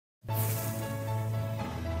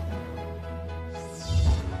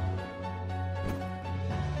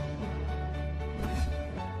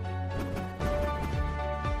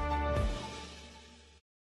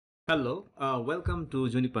Hello, welcome to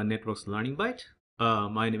Juniper Networks Learning Byte.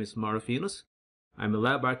 My name is Maruf Yunus. I'm a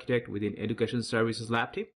lab architect within Education Services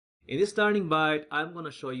Lab team. In this Learning Byte, I'm going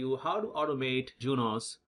to show you how to automate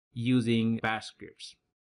Junos using bash scripts.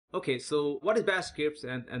 Okay, so what is bash scripts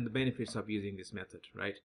and the benefits of using this method,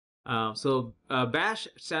 right? Bash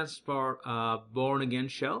stands for Born Again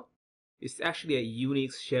Shell. It's actually a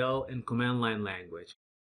Unix shell and command line language.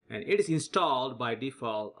 And it is installed by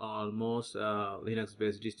default on most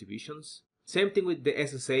Linux-based distributions. Same thing with the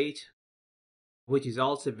SSH, which is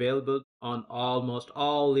also available on almost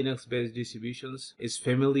all Linux-based distributions. It's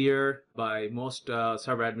familiar by most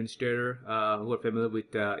server administrator who are familiar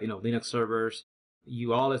with Linux servers.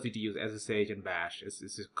 You always need to use SSH and bash.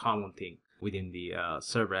 It's a common thing within the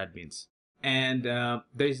server admins. And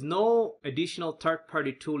there is no additional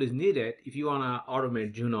third-party tool is needed if you want to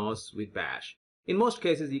automate Junos with bash. In most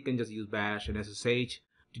cases, you can just use bash and SSH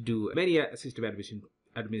to do many system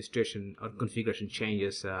administration or configuration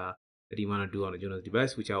changes that you want to do on a Junos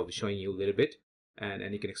device, which I'll be showing you a little bit, and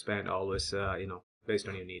you can expand always, based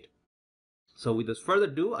on your need. So without further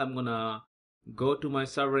ado, I'm gonna go to my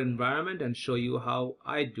server environment and show you how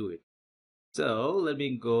I do it. So let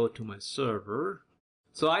me go to my server.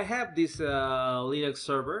 So I have this Linux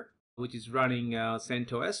server which is running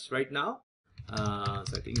CentOS right now. So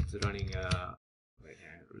I think it's running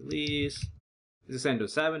release. This is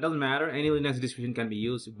CentOS 7. Doesn't matter. Any Linux distribution can be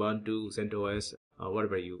used. Ubuntu, CentOS,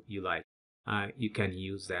 whatever you like. You can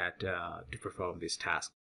use that to perform this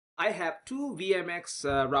task. I have two VMX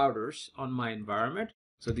routers on my environment.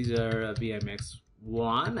 So these are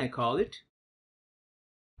VMX1, I call it,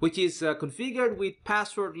 which is configured with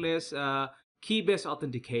passwordless key-based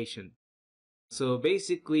authentication. So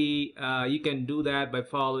basically, you can do that by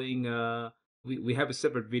following. We have a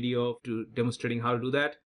separate video to demonstrating how to do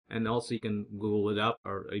that, and also you can Google it up,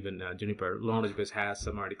 or even Juniper Knowledge Base has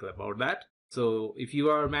some article about that. So if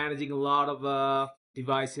you are managing a lot of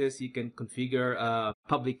devices, you can configure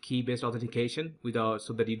public key-based authentication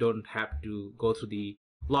so that you don't have to go through the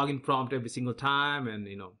login prompt every single time and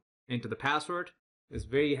enter the password. It's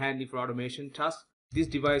very handy for automation tasks. This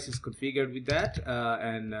device is configured with that,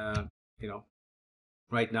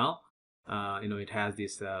 right now, it has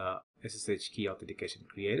this SSH key authentication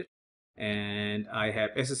created, and I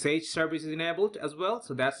have SSH services enabled as well.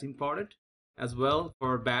 So that's important as well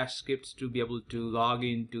for bash scripts to be able to log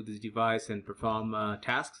into this device and perform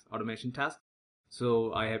automation tasks.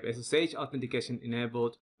 So I have SSH authentication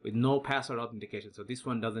enabled with no password authentication. So this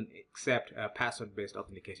one doesn't accept password-based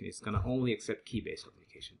authentication. It's gonna only accept key-based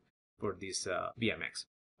authentication for this VMX.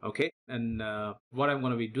 Okay, and what I'm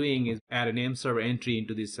going to be doing is add a name server entry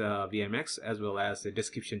into this VMX, as well as a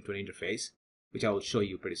description to an interface, which I will show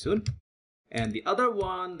you pretty soon. And the other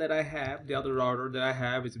one that I have, the other router that I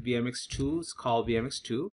have is VMX2. It's called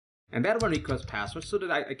VMX2, and that one requires password. So that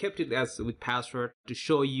I kept it as with password to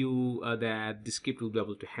show you that the script will be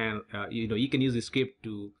able to handle. You can use the script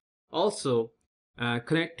to also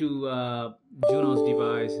connect to Junos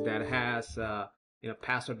device that has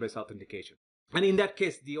password-based authentication. And in that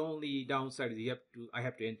case, the only downside is I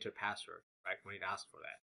have to enter password, right, when it asks for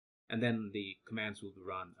that. And then the commands will be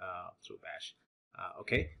run through bash.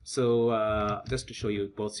 Okay, so just to show you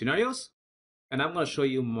both scenarios. And I'm going to show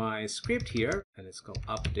you my script here, and it's called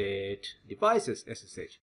update devices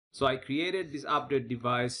SSH. So I created this update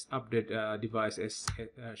device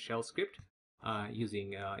shell script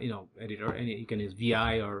using editor, and you can use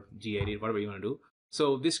VI or gedit, whatever you want to do.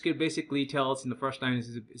 So this script basically tells in the first line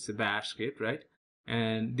it's a bash script, right?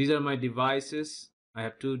 And these are my devices. I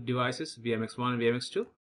have two devices, VMX1 and VMX2.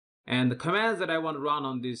 And the commands that I want to run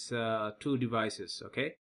on these two devices,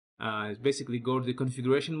 okay, is basically go to the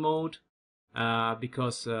configuration mode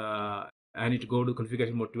because I need to go to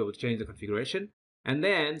configuration mode to be able to change the configuration. And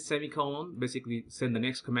then semicolon, basically send the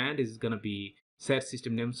next command is going to be set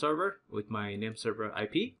system name server with my name server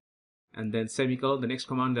IP. And then semicolon, the next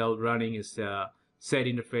command that I'll be running is set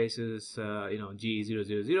interfaces,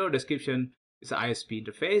 G000 description. It's an ISP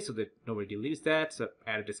interface so that nobody deletes that. So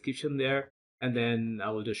add a description there, and then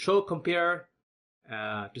I will just show compare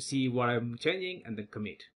to see what I'm changing, and then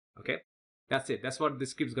commit. Okay, that's it. That's what the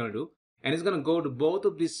script is gonna do, and it's gonna go to both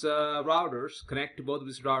of these routers, connect to both of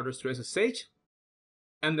these routers through SSH,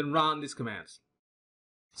 and then run these commands.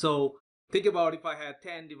 So think about if I had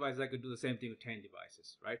 10 devices, I could do the same thing with 10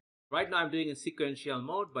 devices, right? Right now I'm doing in sequential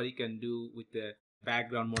mode, but you can do with the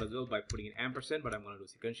background mode as well by putting an ampersand, but I'm going to do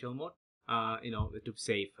sequential mode, to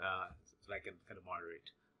save, so I can kind of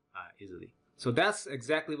moderate easily. So that's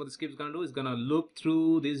exactly what the script is going to do. It's going to loop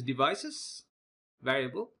through these devices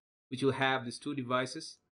variable, which will have these two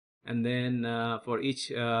devices, and then for each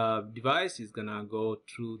device is gonna go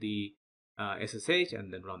through the SSH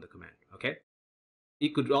and then run the command. Okay.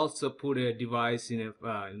 You could also put a device in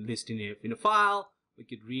a list in a file. We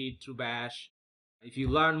could read through bash. If you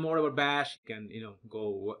learn more about bash, you can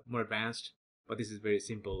go more advanced. But this is very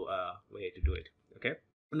simple way to do it. Okay.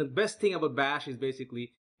 And the best thing about bash is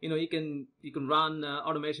basically you can run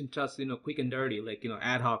automation just quick and dirty, like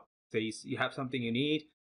ad hoc. Say you have something you need.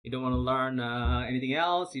 You don't want to learn anything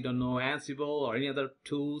else. You don't know Ansible or any other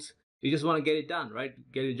tools. You just want to get it done, right?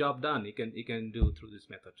 Get a job done. You can do through this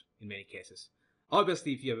method in many cases.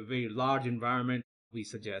 Obviously, if you have a very large environment, we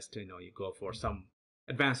suggest you go for some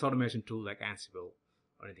advanced automation tool like Ansible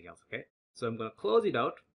or anything else. Okay, so I'm gonna close it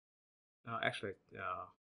out. Actually,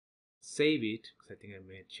 save it because I think I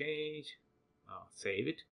made a change. Save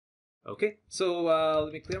it. Okay, so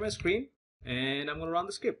let me clear my screen and I'm gonna run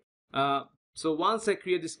the script. So once I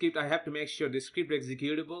create the script, I have to make sure the script is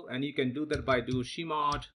executable, and you can do that by do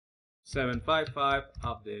chmod 755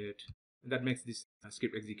 update, and that makes this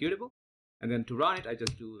script executable. And then to run it, I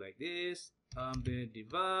just do like this, update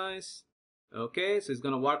device. Okay, so it's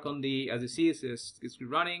gonna work on as you see, it's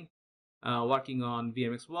running, working on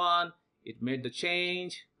VMX1. It made the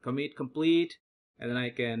change, commit complete, and then I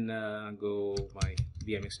can go my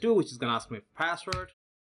VMX2, which is gonna ask me for password,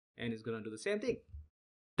 and it's gonna do the same thing.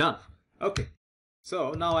 Done. Okay,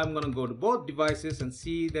 so now I'm gonna go to both devices and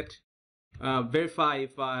see that verify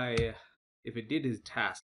if it did its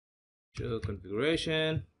task. Show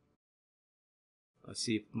configuration. Let's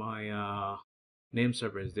see if my name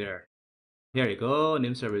server is there. Here you go,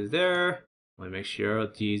 name server is there. Let me make sure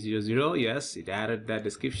T00, yes, it added that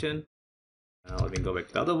description. Let me go back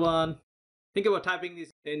to the other one. Think about typing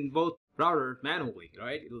this in both routers manually,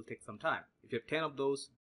 right? It'll take some time. If you have 10 of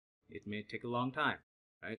those, it may take a long time,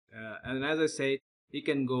 right? And as I said, you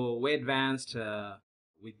can go way advanced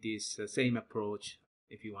with this same approach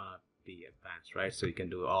if you want to be advanced, right? So you can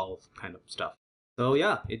do all kind of stuff. So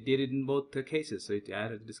yeah, it did it in both cases. So it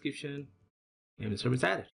added the description and the service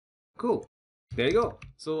added. Cool. There you go.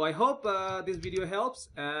 So I hope this video helps,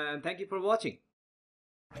 and thank you for watching.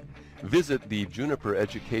 Visit the Juniper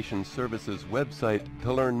Education Services website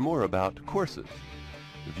to learn more about courses.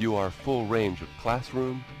 View our full range of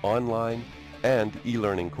classroom, online, and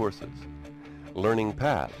e-learning courses. Learning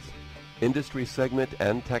paths, industry segment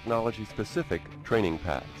and technology-specific training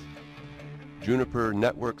paths. Juniper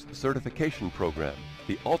Network's certification program,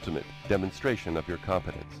 the ultimate demonstration of your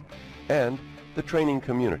competence. And the training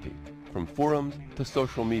community, from forums to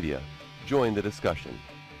social media. Join the discussion.